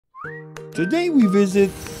Today we visit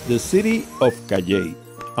the city of Cayey,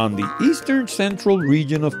 on the eastern central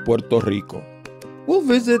region of Puerto Rico. We'll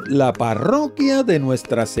visit la Parroquia de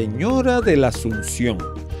Nuestra Señora de la Asunción,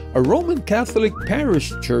 a Roman Catholic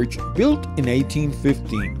Parish Church built in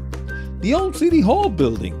 1815, the old City Hall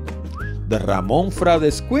Building, the Ramón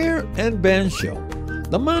Frade Square and Bandshell,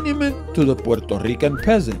 the monument to the Puerto Rican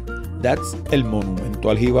Peasant, that's el Monumento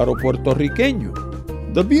al Jíbaro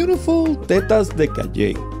Puertorriqueño, the beautiful Tetas de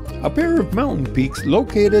Cayey, a pair of mountain peaks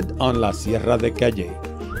located on la Sierra de Cayey,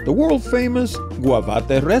 the world-famous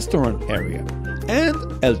Guavate restaurant area, and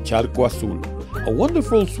el Charco Azul, a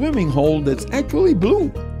wonderful swimming hole that's actually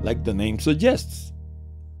blue, like the name suggests.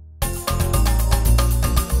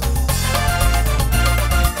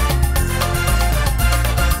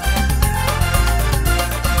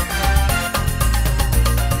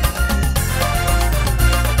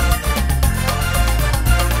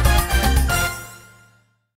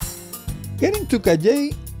 Getting to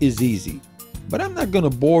Cayey is easy, but I'm not going to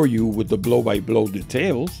bore you with the blow-by-blow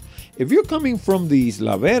details. If you're coming from the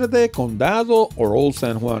Isla Verde, Condado, or Old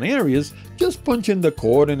San Juan areas, just punch in the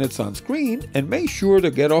coordinates on screen and make sure to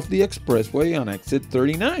get off the expressway on exit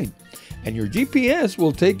 39, and your GPS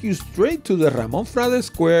will take you straight to the Ramón Frade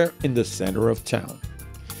Square in the center of town.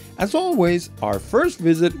 As always, our first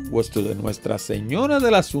visit was to the Nuestra Señora de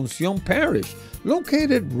la Asunción Parish,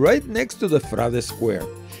 located right next to the Frade Square.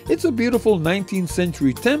 It's a beautiful 19th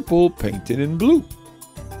century temple painted in blue.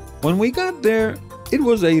 When we got there, it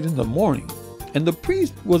was 8 in the morning, and the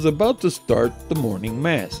priest was about to start the morning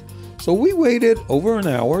mass, so we waited over an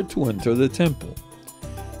hour to enter the temple.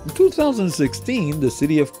 In 2016, the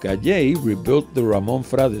city of Cayey rebuilt the Ramón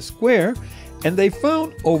Frade Square, and they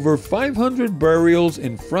found over 500 burials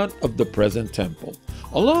in front of the present temple,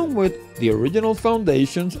 along with the original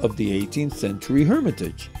foundations of the 18th century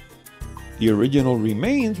hermitage. The original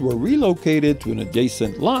remains were relocated to an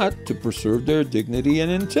adjacent lot to preserve their dignity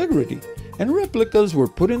and integrity, and replicas were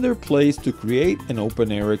put in their place to create an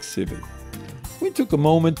open-air exhibit. We took a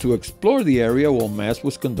moment to explore the area while Mass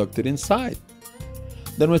was conducted inside.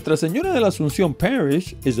 The Nuestra Señora de la Asunción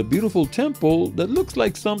Parish is a beautiful temple that looks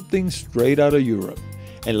like something straight out of Europe,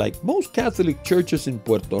 and like most Catholic churches in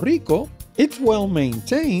Puerto Rico, it's well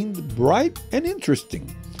maintained, bright, and interesting.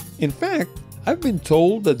 In fact, I've been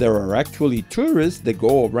told that there are actually tourists that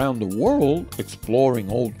go around the world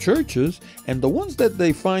exploring old churches, and the ones that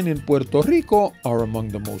they find in Puerto Rico are among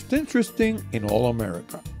the most interesting in all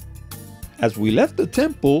America. As we left the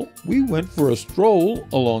temple, we went for a stroll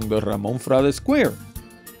along the Ramón Frade Square.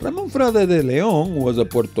 Ramón Frade de León was a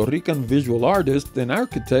Puerto Rican visual artist and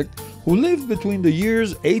architect who lived between the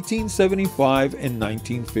years 1875 and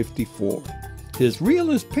 1954. His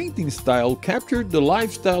realist painting style captured the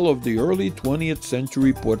lifestyle of the early 20th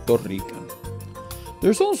century Puerto Rican.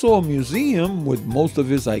 There's also a museum with most of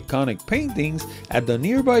his iconic paintings at the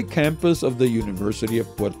nearby campus of the University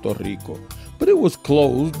of Puerto Rico, but it was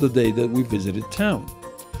closed the day that we visited town.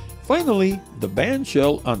 Finally, the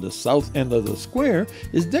bandshell on the south end of the square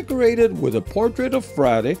is decorated with a portrait of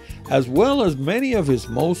Frade as well as many of his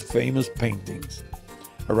most famous paintings.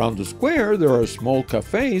 Around the square, there are small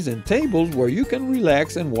cafes and tables where you can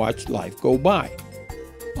relax and watch life go by.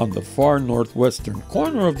 On the far northwestern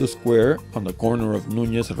corner of the square, on the corner of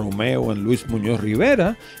Núñez Romeo and Luis Muñoz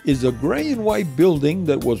Rivera, is a gray and white building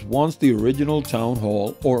that was once the original town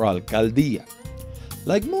hall or alcaldía.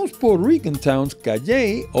 Like most Puerto Rican towns,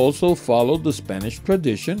 Cayey also followed the Spanish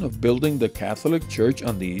tradition of building the Catholic Church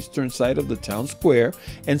on the eastern side of the town square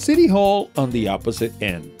and City Hall on the opposite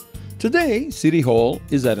end. Today, City Hall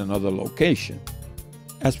is at another location.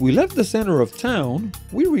 As we left the center of town,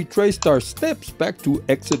 we retraced our steps back to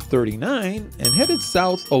exit 39 and headed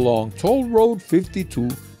south along Toll Road 52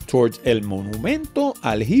 towards el Monumento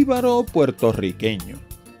al Jíbaro Puertorriqueño.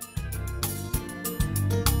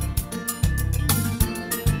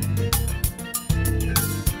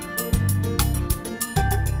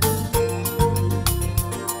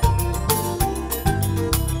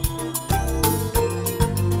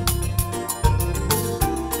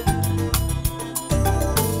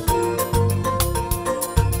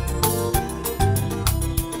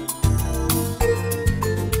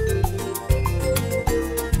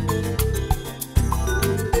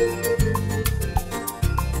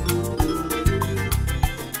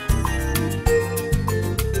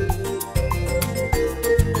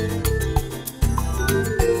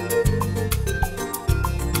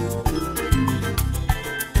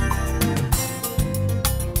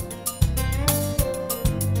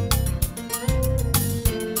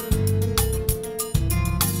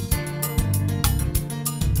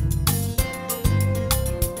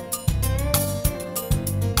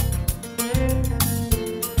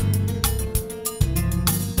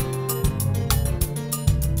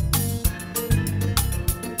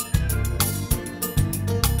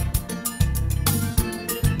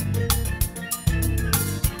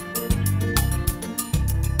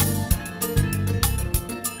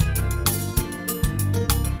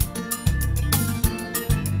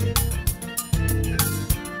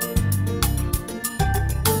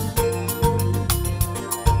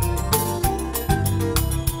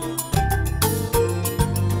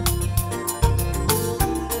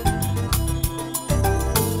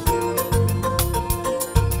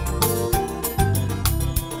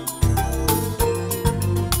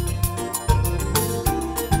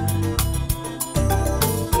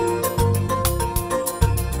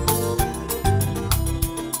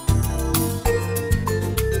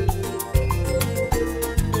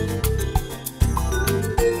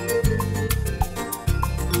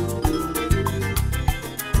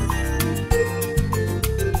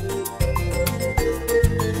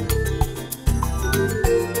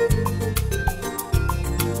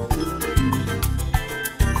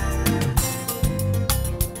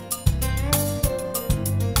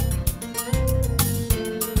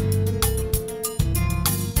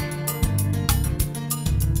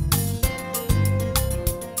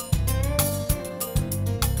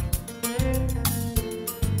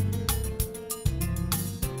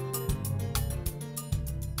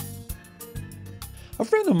 A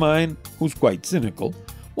friend of mine, who's quite cynical,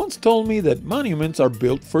 once told me that monuments are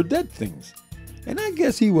built for dead things. And I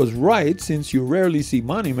guess he was right, since you rarely see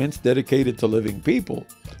monuments dedicated to living people.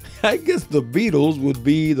 I guess the Beatles would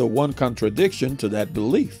be the one contradiction to that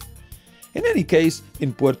belief. In any case,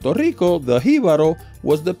 in Puerto Rico, the Jíbaro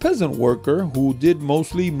was the peasant worker who did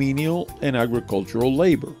mostly menial and agricultural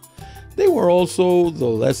labor. They were also the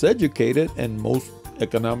less educated and most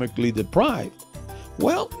economically deprived.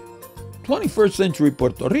 Well, 21st century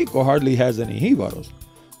Puerto Rico hardly has any Jíbaros.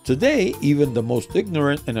 Today, even the most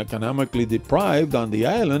ignorant and economically deprived on the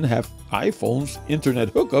island have iPhones,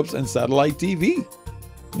 internet hookups, and satellite TV.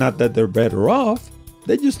 Not that they're better off,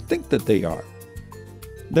 they just think that they are.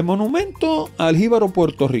 The Monumento al Jíbaro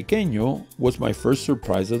Puertorriqueño was my first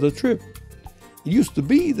surprise of the trip. It used to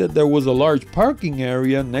be that there was a large parking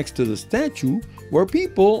area next to the statue where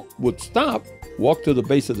people would stop, walk to the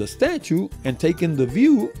base of the statue, and take in the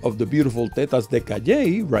view of the beautiful Tetas de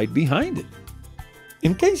Cayey right behind it.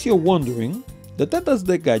 In case you're wondering, the Tetas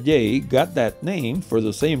de Cayey got that name for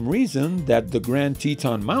the same reason that the Grand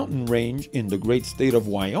Teton mountain range in the great state of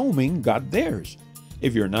Wyoming got theirs.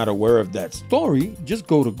 If you're not aware of that story, just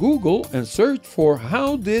go to Google and search for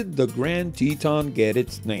how did the Grand Teton get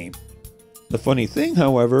its name. The funny thing,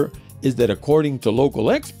 however, is that according to local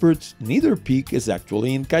experts, neither peak is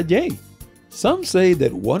actually in Cayey. Some say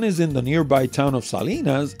that one is in the nearby town of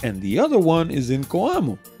Salinas and the other one is in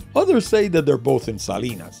Coamo. Others say that they're both in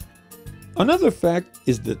Salinas. Another fact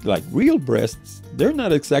is that, like real breasts, they're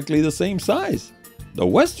not exactly the same size. The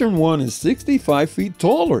western one is 65 feet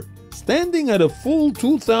taller, standing at a full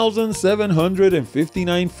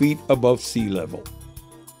 2,759 feet above sea level.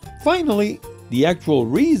 Finally, the actual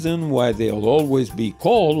reason why they'll always be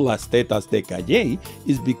called Las Tetas de Cayey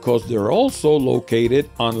is because they're also located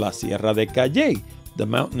on la Sierra de Cayey, the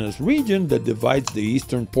mountainous region that divides the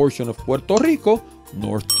eastern portion of Puerto Rico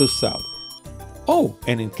north to south. Oh,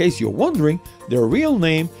 and in case you're wondering, their real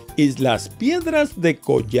name is Las Piedras de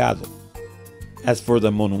Collado. As for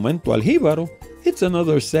the Monumento al Jíbaro, it's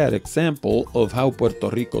another sad example of how Puerto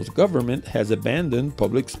Rico's government has abandoned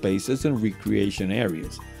public spaces and recreation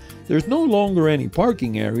areas. There's no longer any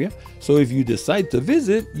parking area, so if you decide to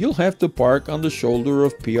visit, you'll have to park on the shoulder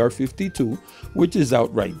of PR 52, which is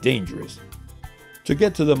outright dangerous. To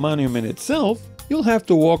get to the monument itself, you'll have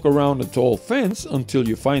to walk around a tall fence until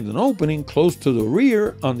you find an opening close to the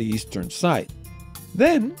rear on the eastern side.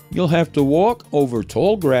 Then, you'll have to walk over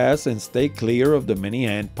tall grass and stay clear of the many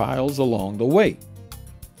ant piles along the way.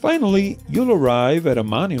 Finally, you'll arrive at a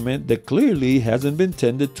monument that clearly hasn't been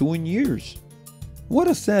tended to in years. What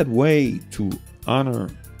a sad way to honor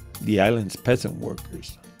the island's peasant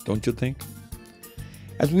workers, don't you think?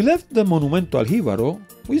 As we left the Monumento al Jíbaro,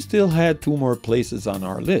 we still had two more places on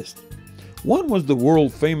our list. One was the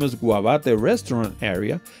world-famous Guavate restaurant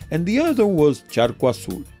area, and the other was Charco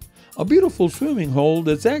Azul, a beautiful swimming hole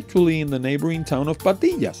that's actually in the neighboring town of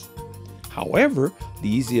Patillas. However, the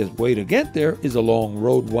easiest way to get there is along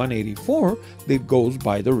Road 184 that goes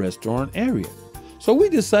by the restaurant area. So we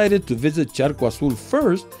decided to visit Charco Azul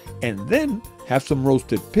first and then have some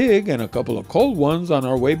roasted pig and a couple of cold ones on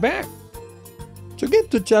our way back. To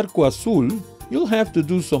get to Charco Azul, you'll have to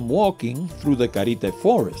do some walking through the Carite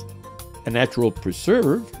Forest, a natural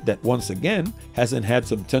preserve that once again hasn't had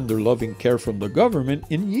some tender loving care from the government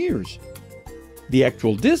in years. The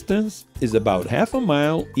actual distance is about half a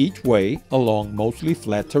mile each way along mostly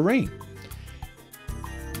flat terrain.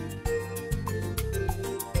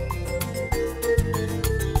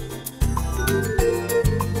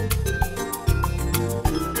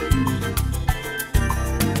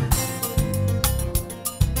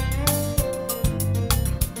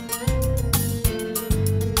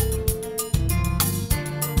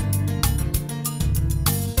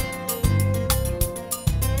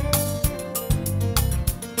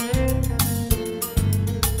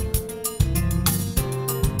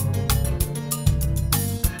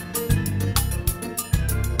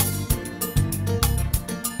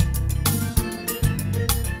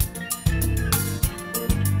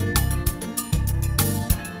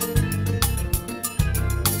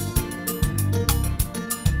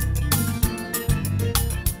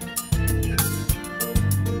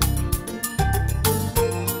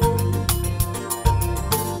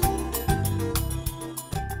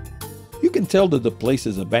 You can tell that the place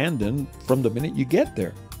is abandoned from the minute you get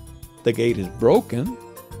there. The gate is broken,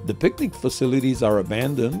 the picnic facilities are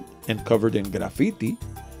abandoned and covered in graffiti,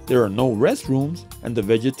 there are no restrooms, and the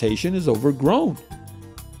vegetation is overgrown.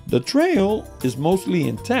 The trail is mostly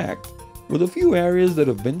intact, with a few areas that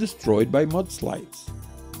have been destroyed by mudslides.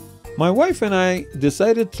 My wife and I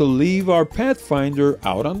decided to leave our Pathfinder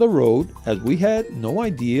out on the road as we had no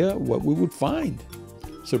idea what we would find.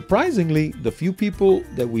 Surprisingly, the few people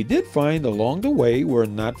that we did find along the way were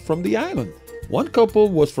not from the island. One couple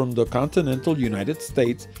was from the continental United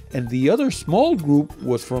States and the other small group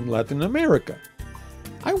was from Latin America.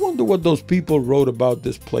 I wonder what those people wrote about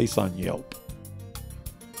this place on Yelp.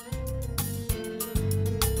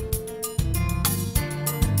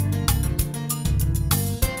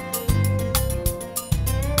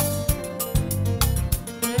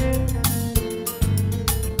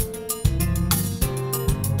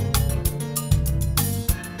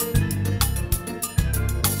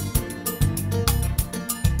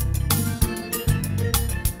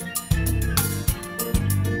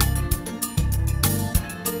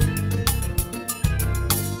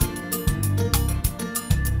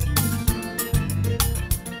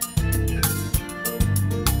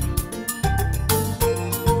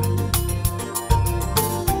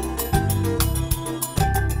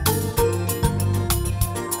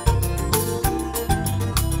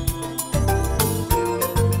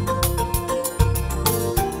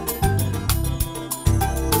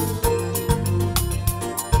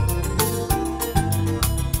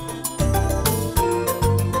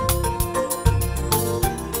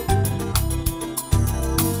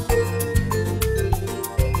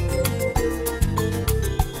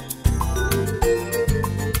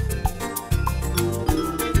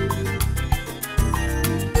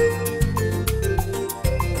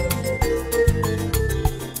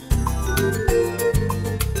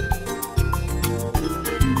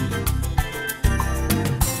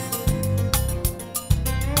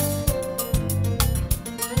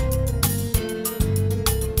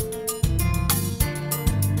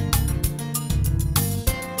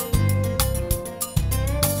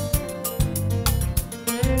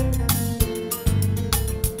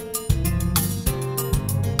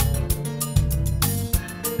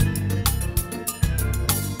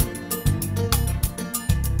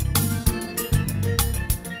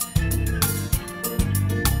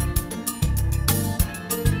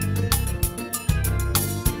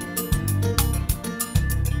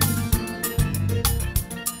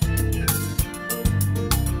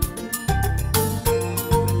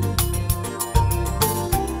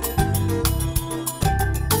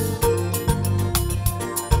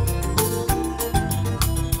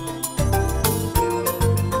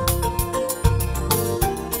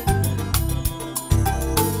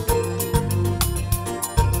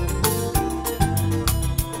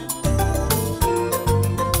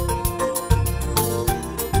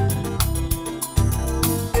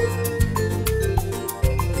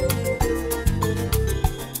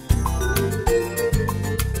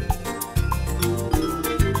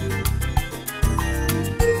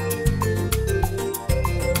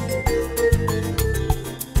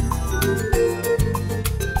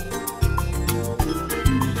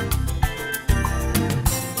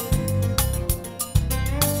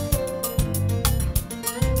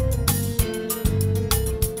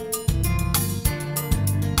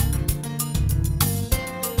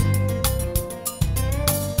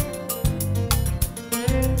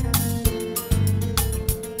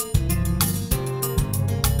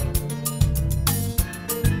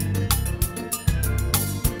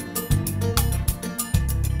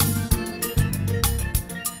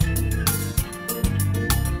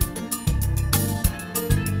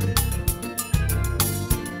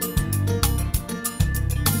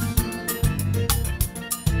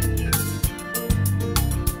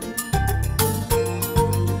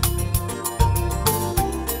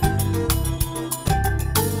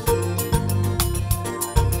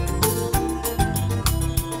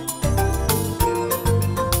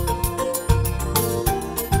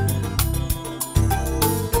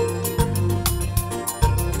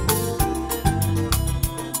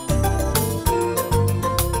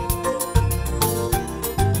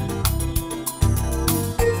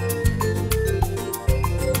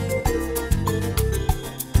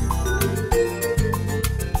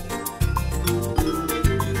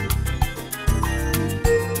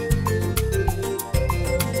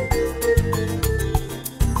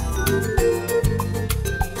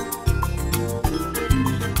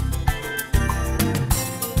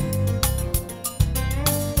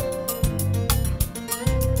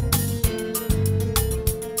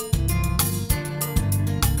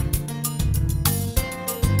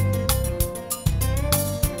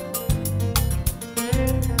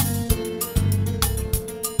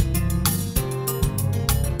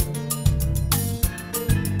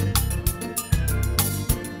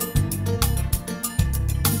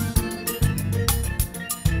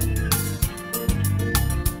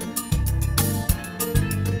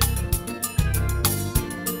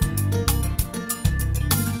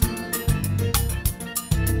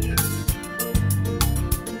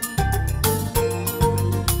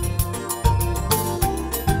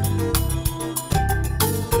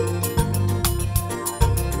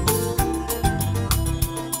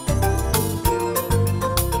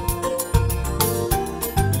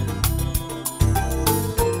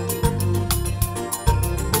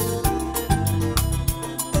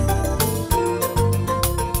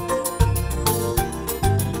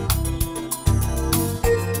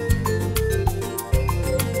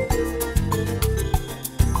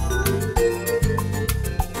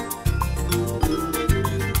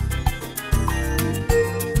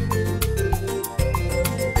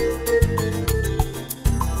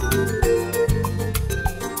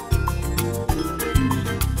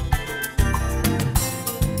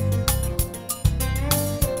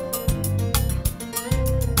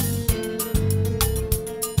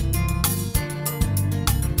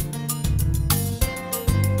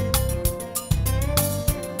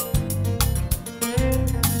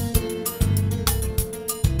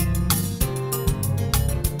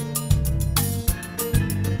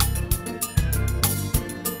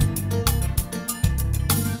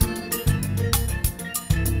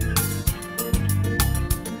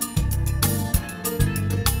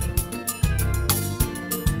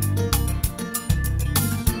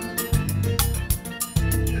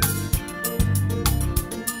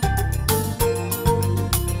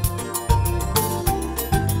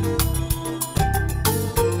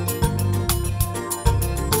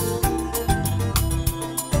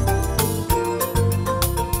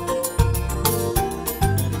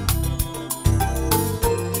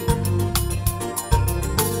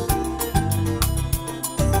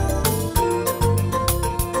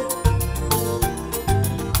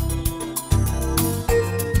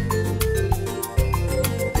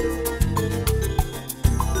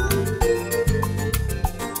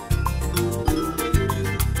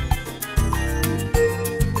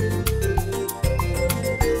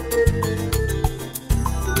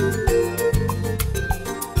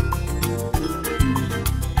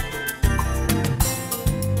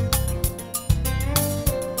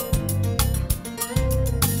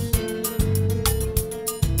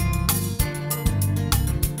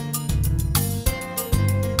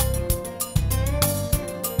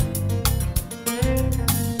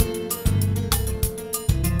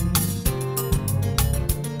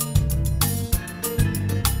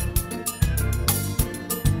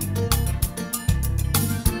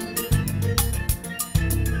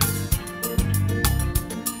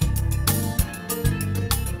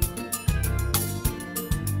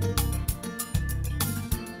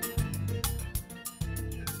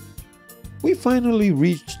 We finally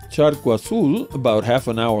reached Charco Azul about half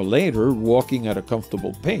an hour later, walking at a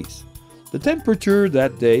comfortable pace. The temperature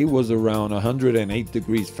that day was around 108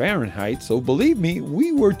 degrees Fahrenheit, so believe me,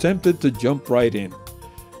 we were tempted to jump right in.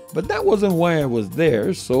 But that wasn't why I was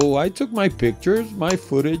there, so I took my pictures, my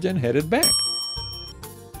footage, and headed back.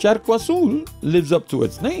 Charco Azul lives up to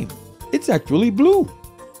its name. It's actually blue,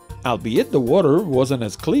 albeit the water wasn't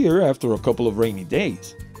as clear after a couple of rainy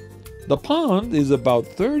days. The pond is about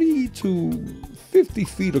 30 to 50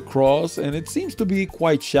 feet across, and it seems to be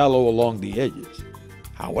quite shallow along the edges.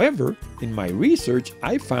 However, in my research,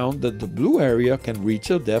 I found that the blue area can reach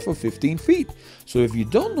a depth of 15 feet, so if you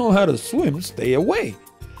don't know how to swim, stay away.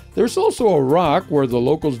 There's also a rock where the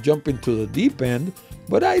locals jump into the deep end,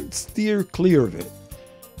 but I'd steer clear of it.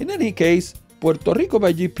 In any case, Puerto Rico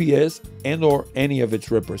by GPS and/or any of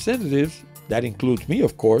its representatives, that includes me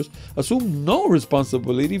of course, assume no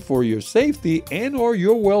responsibility for your safety and/or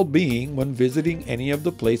your well-being when visiting any of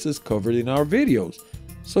the places covered in our videos,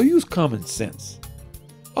 so use common sense.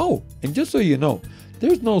 Oh, and just so you know,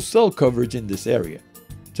 there's no cell coverage in this area.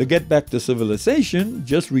 To get back to civilization,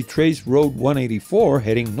 just retrace Road 184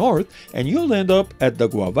 heading north and you'll end up at the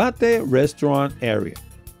Guavate restaurant area.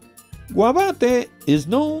 Guavate is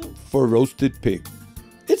known for roasted pig.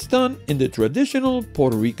 It's done in the traditional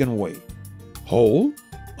Puerto Rican way. Whole,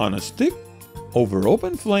 on a stick, over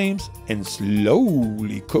open flames, and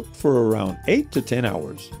slowly cooked for around 8 to 10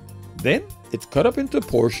 hours. Then it's cut up into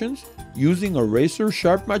portions using a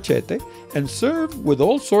razor-sharp machete and served with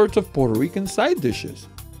all sorts of Puerto Rican side dishes.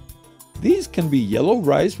 These can be yellow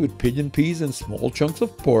rice with pigeon peas and small chunks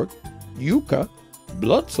of pork, yuca,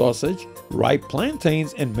 blood sausage, ripe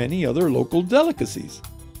plantains, and many other local delicacies.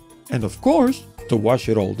 And of course, to wash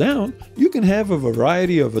it all down, you can have a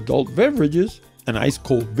variety of adult beverages, an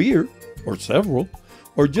ice-cold beer, or several,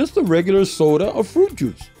 or just a regular soda or fruit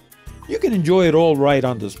juice. You can enjoy it all right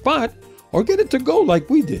on the spot, or get it to go like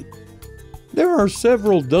we did. There are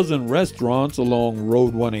several dozen restaurants along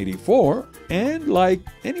Road 184, and like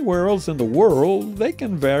anywhere else in the world, they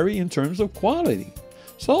can vary in terms of quality.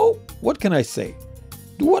 So, what can I say?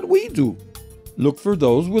 Do what we do. Look for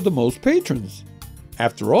those with the most patrons.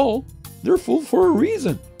 After all, they're full for a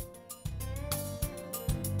reason.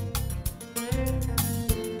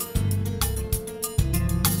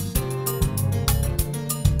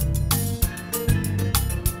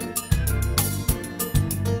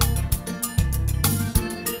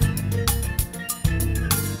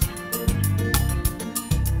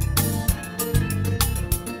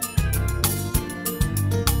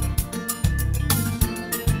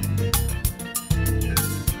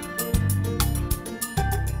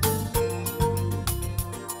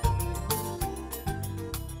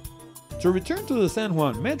 To return to the San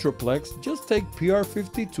Juan Metroplex, just take PR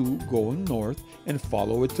 52 going north and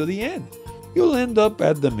follow it to the end. You'll end up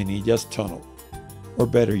at the Minillas Tunnel. Or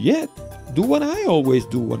better yet, do what I always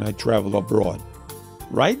do when I travel abroad.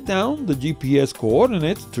 Write down the GPS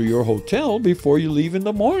coordinates to your hotel before you leave in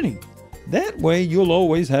the morning. That way you'll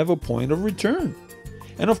always have a point of return.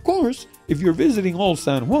 And of course, if you're visiting Old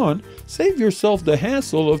San Juan, save yourself the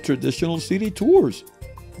hassle of traditional city tours.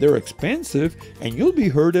 They're expensive and you'll be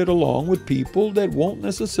herded along with people that won't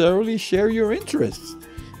necessarily share your interests.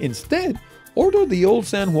 Instead, order the Old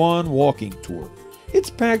San Juan walking tour. It's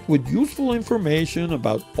packed with useful information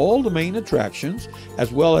about all the main attractions,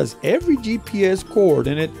 as well as every GPS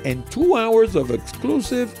coordinate and 2 hours of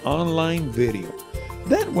exclusive online video.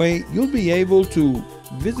 That way, you'll be able to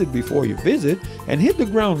visit before you visit and hit the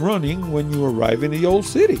ground running when you arrive in the old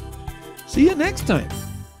city. See you next time.